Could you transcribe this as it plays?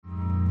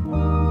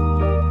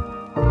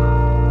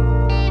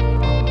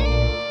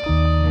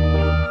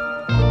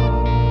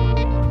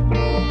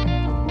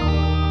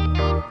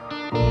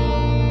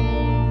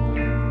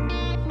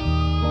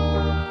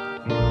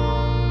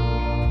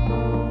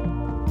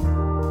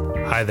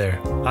Hi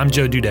there. I'm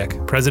Joe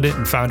Dudek, president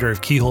and founder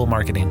of Keyhole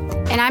Marketing.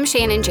 And I'm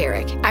Shannon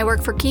Jarek. I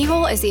work for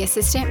Keyhole as the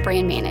assistant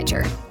brand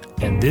manager.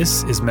 And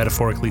this is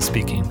Metaphorically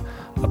Speaking,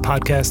 a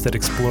podcast that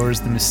explores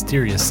the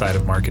mysterious side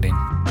of marketing.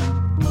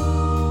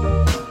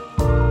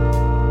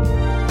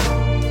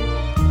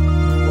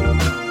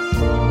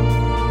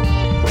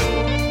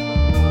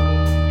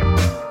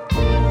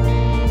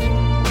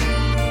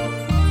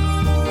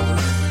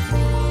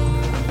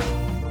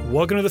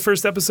 Welcome to the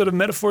first episode of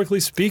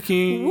Metaphorically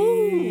Speaking. Woo.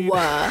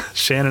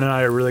 Shannon and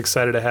I are really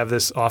excited to have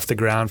this off the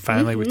ground.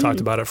 Finally, we talked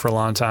about it for a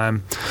long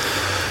time.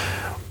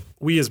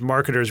 We as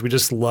marketers, we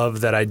just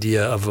love that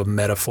idea of a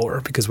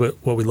metaphor because what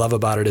we love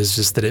about it is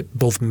just that it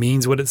both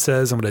means what it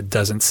says and what it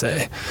doesn't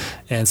say.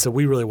 And so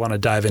we really want to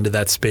dive into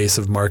that space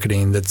of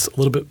marketing that's a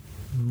little bit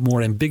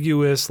more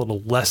ambiguous, a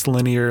little less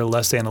linear,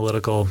 less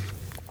analytical.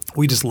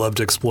 We just love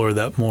to explore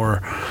that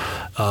more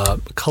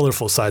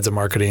colorful sides of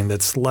marketing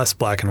that's less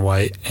black and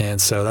white. And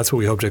so that's what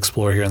we hope to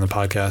explore here on the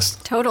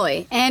podcast.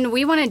 Totally. And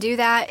we want to do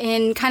that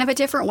in kind of a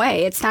different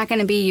way. It's not going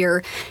to be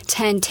your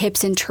 10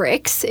 tips and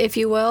tricks, if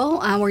you will,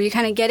 where you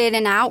kind of get in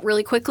and out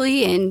really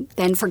quickly and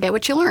then forget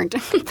what you learned.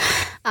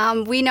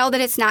 We know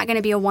that it's not going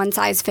to be a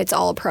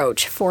one-size-fits-all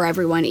approach for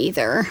everyone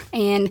either.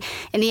 And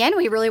in the end,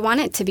 we really want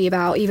it to be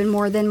about even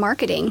more than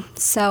marketing.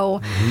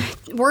 So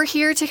we're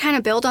here to kind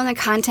of build on the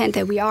content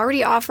that we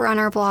already offer on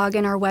our blog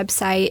and our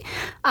website,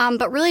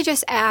 but really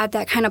just add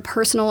that kind of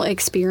personal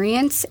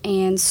experience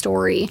and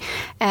story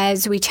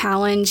as we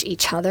challenge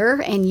each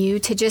other and you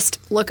to just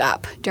look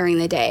up during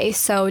the day.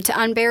 So to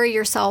unbury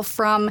yourself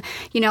from,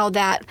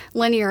 that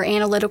linear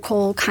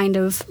analytical kind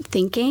of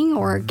thinking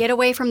or get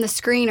away from the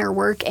screen or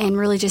work and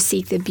really just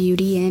seek the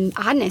beauty and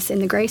oddness in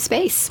the gray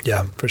space.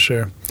 Yeah, for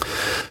sure.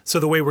 So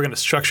the way we're going to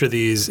structure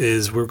these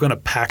is we're going to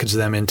package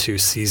them into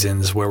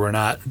seasons where we're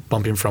not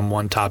bumping from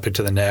one topic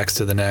to the next,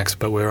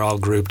 but we're all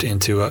grouped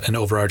into an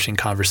overarching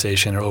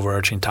conversation or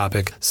overarching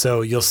topic.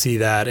 So you'll see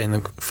that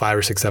in 5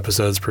 or 6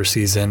 episodes per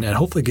season, and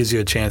hopefully gives you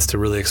a chance to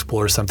really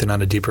explore something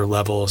on a deeper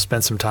level,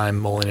 spend some time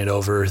mulling it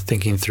over,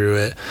 thinking through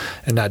it,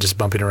 and not just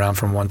bumping around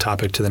from one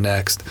topic to the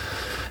next.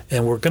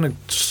 And we're going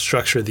to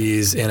structure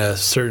these in a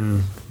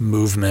certain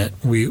movement.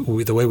 We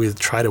the way we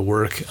try to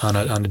work on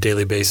a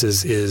daily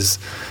basis is,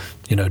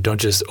 don't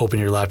just open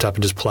your laptop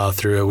and just plow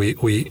through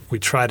it. We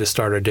try to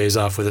start our days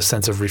off with a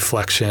sense of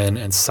reflection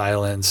and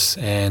silence,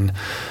 and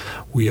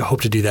we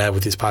hope to do that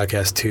with these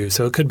podcasts too.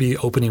 So it could be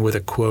opening with a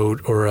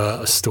quote or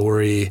a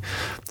story,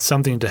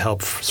 something to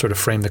help sort of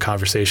frame the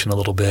conversation a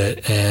little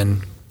bit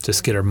and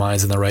just get our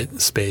minds in the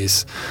right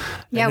space.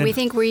 Yeah, we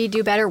think we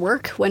do better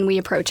work when we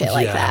approach it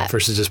like that.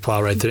 Versus just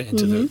plow right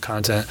into the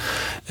content.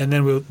 And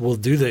then we'll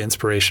do the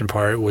inspiration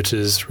part, which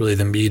is really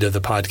the meat of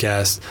the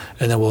podcast.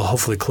 And then we'll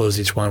hopefully close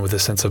each one with a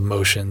sense of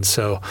motion.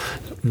 So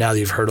now that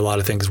you've heard a lot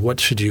of things, what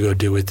should you go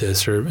do with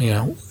this? Or,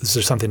 is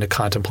there something to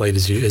contemplate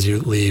as you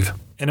leave?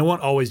 And it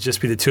won't always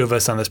just be the two of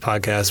us on this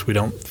podcast, we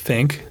don't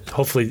think.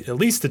 Hopefully, at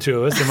least the two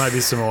of us. There might be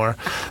some more.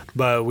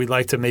 But we'd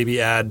like to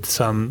maybe add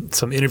some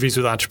interviews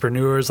with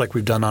entrepreneurs like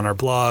we've done on our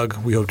blog.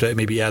 We hope to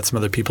maybe add some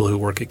other people who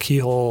work at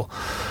Keyhole,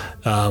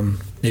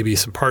 maybe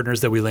some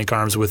partners that we link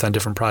arms with on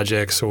different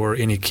projects or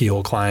any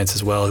Keyhole clients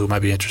as well who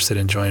might be interested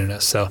in joining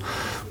us. So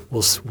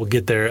we'll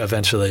get there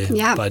eventually.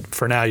 Yeah. But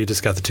for now, you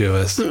just got the two of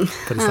us.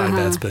 But it's not a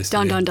bad space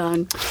to be.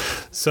 Done.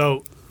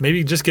 So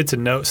maybe just get to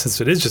know,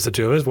 since it is just the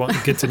two of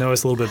us, get to know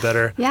us a little bit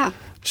better. Yeah.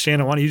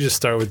 Shannon, why don't you just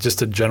start with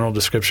just a general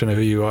description of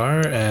who you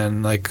are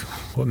and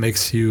what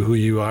makes you who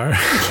you are,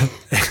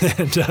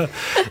 and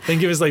then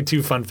give us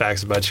 2 fun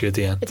facts about you at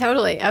the end.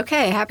 Totally.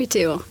 Okay, happy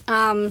to.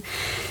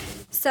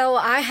 So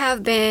I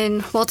have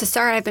been, to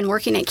start, I've been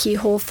working at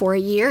Keyhole for a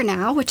year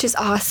now, which is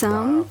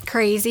awesome. Wow.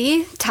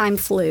 Crazy. Time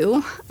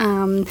flew.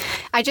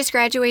 I just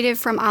graduated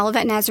from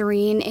Olivet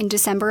Nazarene in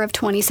December of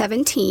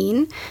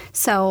 2017.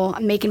 So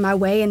I'm making my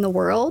way in the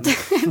world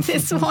at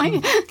this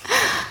point.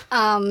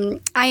 I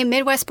am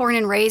Midwest born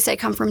and raised. I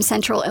come from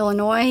Central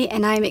Illinois,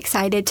 and I'm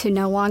excited to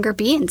no longer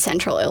be in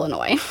Central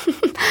Illinois.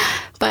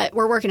 But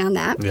we're working on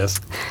that. Yes.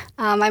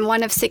 I'm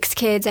one of 6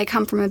 kids. I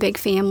come from a big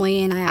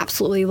family, and I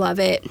absolutely love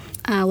it.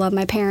 I love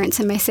my parents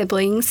and my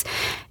siblings.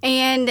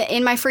 And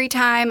in my free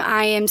time,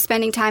 I am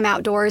spending time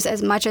outdoors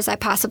as much as I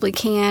possibly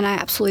can. I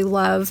absolutely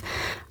love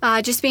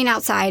just being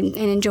outside and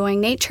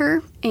enjoying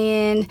nature.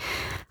 And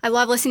I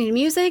love listening to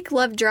music,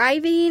 love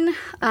driving.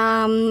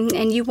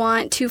 And you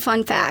want 2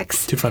 fun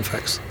facts. 2 fun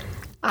facts.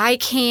 I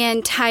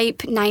can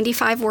type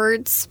 95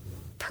 words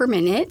per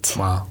minute.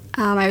 Wow.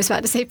 I was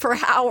about to say per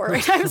hour,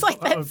 and I was like,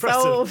 that's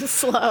so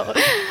slow.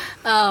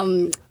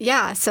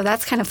 So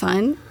that's kind of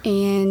fun.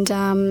 And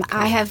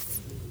I have...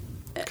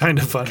 Kind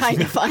of fun.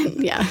 Kind of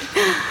fun, yeah.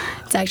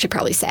 It's actually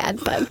probably sad,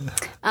 but...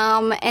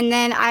 and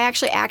then I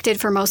actually acted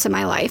for most of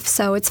my life,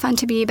 so it's fun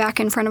to be back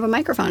in front of a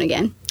microphone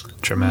again.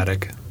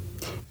 Dramatic.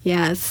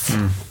 Yes.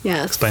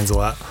 Yes. Explains a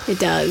lot. It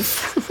does.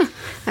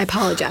 I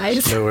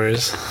apologize. No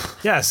worries.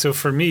 Yeah, so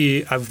for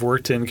me, I've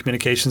worked in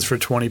communications for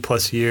 20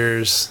 plus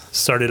years.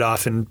 Started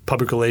off in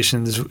public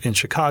relations in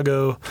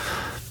Chicago.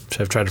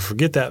 I've tried to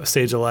forget that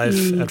stage of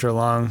life after a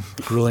long,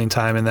 grueling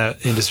time in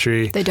that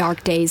industry. The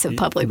dark days of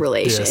public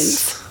relations.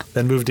 Yes.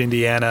 Then moved to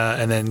Indiana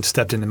and then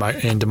stepped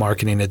into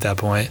marketing at that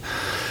point.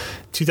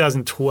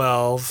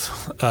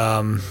 2012,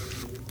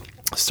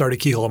 started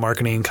Keyhole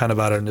Marketing kind of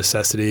out of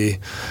necessity.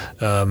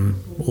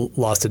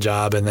 Lost a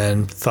job and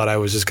then thought I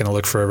was just going to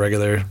look for a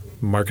regular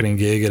marketing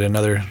gig at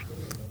another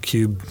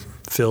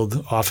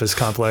cube-filled office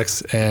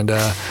complex and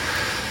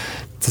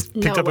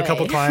picked up a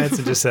couple clients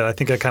and just said, I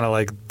think I kind of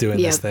like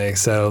doing this thing.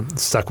 So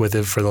stuck with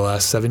it for the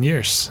last 7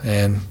 years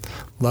and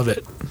love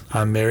it.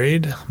 I'm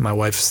married. My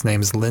wife's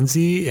name is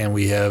Lindsay, and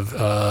we have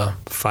a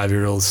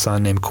 5-year-old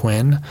son named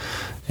Quinn,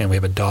 and we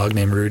have a dog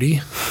named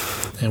Rudy,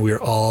 and we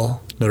are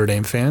all Notre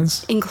Dame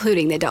fans.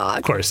 Including the dog.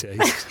 Of course,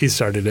 yeah. He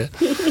started it.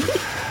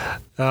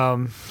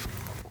 And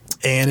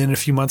in a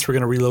few months, we're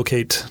going to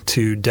relocate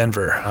to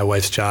Denver. My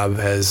wife's job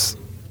has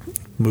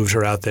moved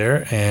her out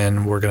there,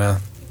 and we're going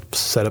to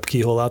set up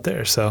Keyhole out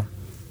there. So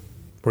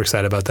we're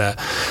excited about that.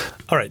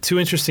 All right, 2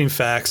 interesting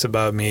facts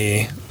about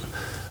me. I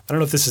don't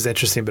know if this is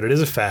interesting, but it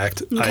is a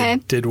fact. Okay. I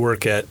did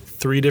work at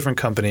 3 different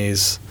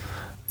companies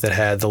that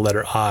had the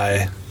letter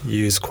I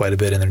used quite a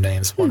bit in their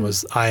names. One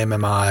was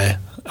IMMI,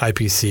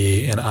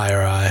 IPC, and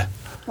IRI.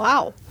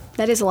 Wow.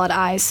 That is a lot of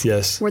I's.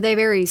 Yes. Were they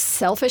very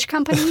selfish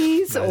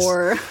companies Nice.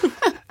 or?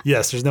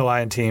 Yes, there's no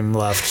I in team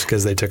left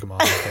because they took them all.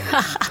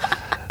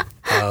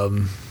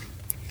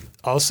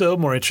 Also,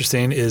 more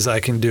interesting is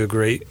I can do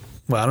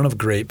I don't know if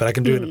great, but I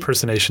can do an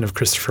impersonation of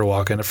Christopher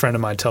Walken. A friend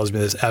of mine tells me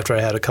this after I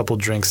had a couple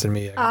drinks in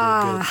me. I can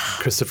do a good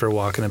Christopher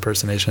Walken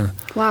impersonation.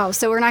 Wow.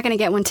 So we're not going to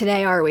get one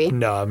today, are we?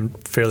 No, I'm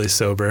fairly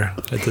sober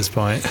at this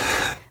point.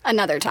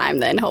 Another time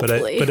then,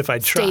 hopefully. But if I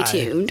try.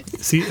 Stay tuned.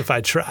 See, if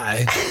I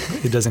try,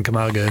 it doesn't come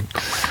out good.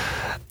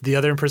 The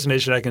other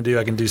impersonation I can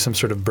do some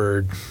sort of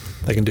bird.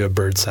 I can do a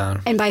bird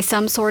sound. And by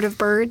some sort of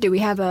bird, do we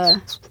have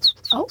a...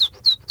 Oh.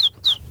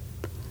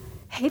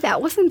 Hey,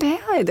 that wasn't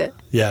bad.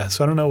 Yeah,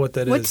 so I don't know what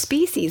that is. What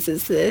species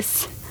is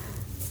this?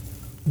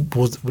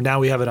 Well, now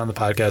we have it on the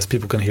podcast.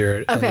 People can hear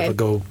it, and Okay. it'll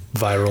go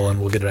viral, and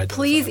we'll get it identified.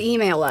 Please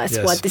email us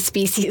Yes. what the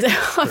species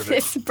of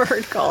this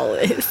bird call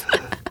is.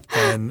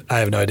 And I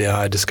have no idea how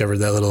I discovered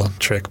that little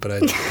trick, but I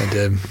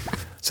did.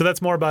 So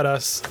that's more about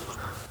us.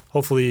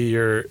 Hopefully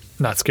you're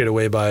not scared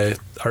away by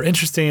our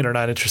interesting or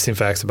not interesting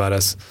facts about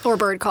us. Or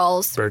bird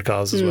calls. Bird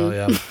calls as well,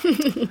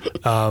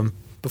 yeah.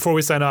 Before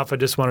we sign off, I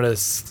just wanted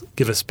to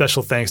give a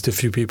special thanks to a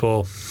few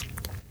people.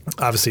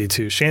 Obviously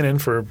to Shannon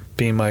for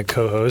being my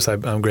co-host.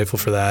 I'm grateful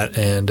for that.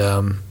 And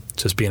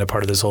just being a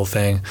part of this whole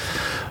thing.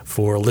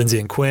 For Lindsay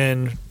and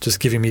Quinn,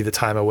 just giving me the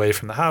time away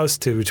from the house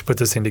to put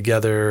this thing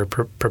together,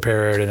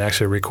 prepare it, and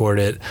actually record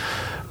it.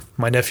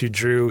 My nephew,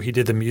 Drew, he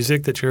did the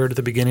music that you heard at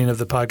the beginning of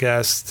the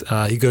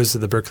podcast. He goes to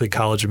the Berklee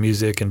College of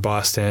Music in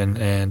Boston,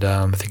 and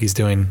I think he's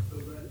doing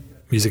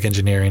music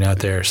engineering out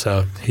there.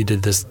 So he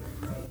did this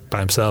by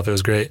himself. It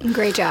was great.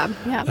 Great job.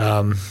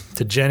 Yeah.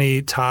 To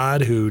Jenny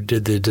Todd, who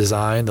did the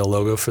design, the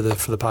logo for the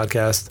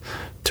podcast.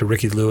 To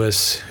Ricky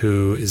Lewis,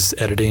 who is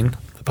editing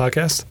the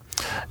podcast.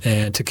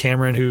 And to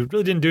Cameron, who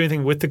really didn't do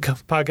anything with the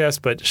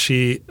podcast, but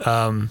she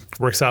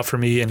works out for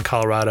me in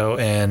Colorado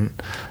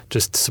and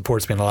just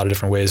supports me in a lot of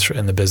different ways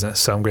in the business.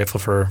 So I'm grateful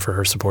for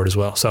her support as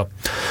well. So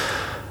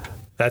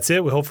that's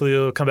it. Hopefully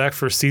you'll come back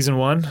for season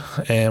 1,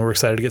 and we're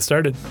excited to get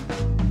started.